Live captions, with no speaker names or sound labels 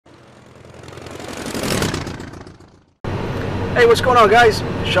Hey, what's going on, guys?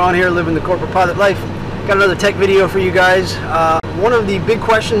 Sean here, living the corporate pilot life. Got another tech video for you guys. One of the big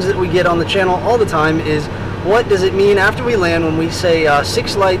questions that we get on the channel all the time is, what does it mean after we land when we say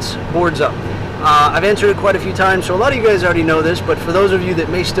 6 lights, boards up? I've answered it quite a few times, so a lot of you guys already know this, but for those of you that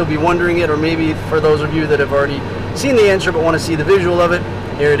may still be wondering it, or maybe for those of you that have already seen the answer but want to see the visual of it,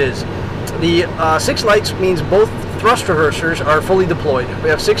 here it is. The 6 lights means both thrust reversers are fully deployed. We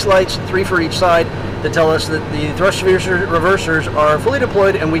have 6 lights, 3 for each side, that tell us that the thrust reversers are fully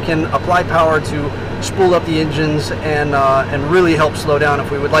deployed and we can apply power to spool up the engines and really help slow down if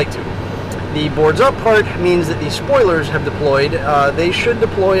we would like to. The boards up part means that the spoilers have deployed. They should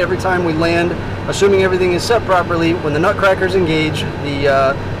deploy every time we land, assuming everything is set properly. When the nutcrackers engage,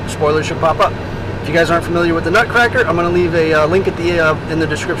 the spoilers should pop up. If you guys aren't familiar with the nutcracker, I'm going to leave a link at in the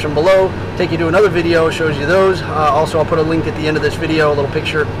description below. Take you to another video, shows you those. Also, I'll put a link at the end of this video, a little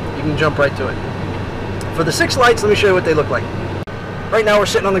picture. You can jump right to it. For the 6 lights, let me show you what they look like. Right now we're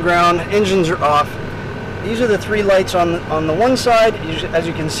sitting on the ground, engines are off. These are the 3 lights on the one side. As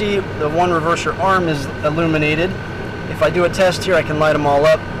you can see, the one reverser arm is illuminated. If I do a test here, I can light them all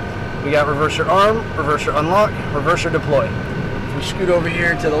up. We got reverser arm, reverser unlock, reverser deploy. If we scoot over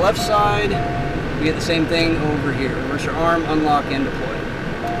here to the left side, we get the same thing over here. Reverser arm, unlock, and deploy.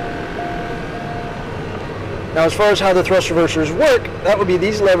 Now, as far as how the thrust reversers work, that would be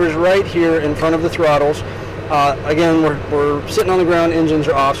these levers right here in front of the throttles. Again, we're sitting on the ground, engines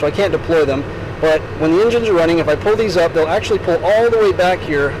are off, so I can't deploy them. But when the engines are running, if I pull these up, they'll actually pull all the way back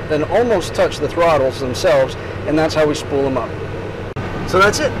here, then almost touch the throttles themselves, and that's how we spool them up. So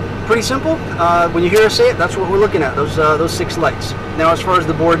that's it. Pretty simple. When you hear us say it, that's what we're looking at, those 6 lights. Now, as far as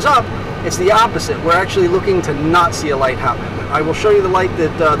the boards up, it's the opposite. We're actually looking to not see a light happen. I will show you the light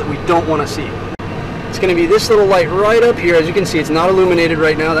that we don't want to see. It's going to be this little light right up here. As you can see, it's not illuminated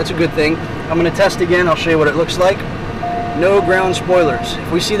right now. That's a good thing. I'm going to test again. I'll show you what it looks like. No ground spoilers.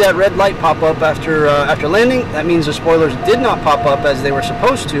 If we see that red light pop up after landing, that means the spoilers did not pop up as they were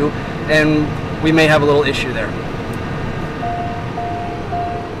supposed to, and we may have a little issue there.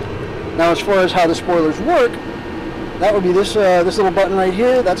 Now, as far as how the spoilers work, that would be this little button right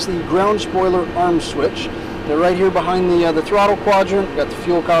here. That's the ground spoiler arm switch. They're right here behind the throttle quadrant. We've got the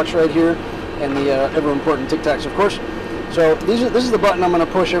fuel cocks right here, and the ever important tic tacs, of course. So this is the button I'm going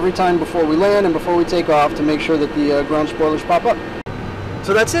to push every time before we land and before we take off to make sure that the ground spoilers pop up.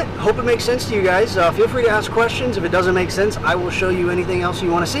 So that's it. Hope it makes sense to you guys. Feel free to ask questions. If it doesn't make sense, I will show you anything else you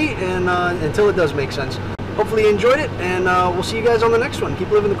want to see, and until it does make sense. Hopefully you enjoyed it, and we'll see you guys on the next one.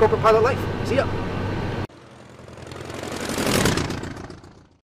 Keep living the corporate pilot life. See ya.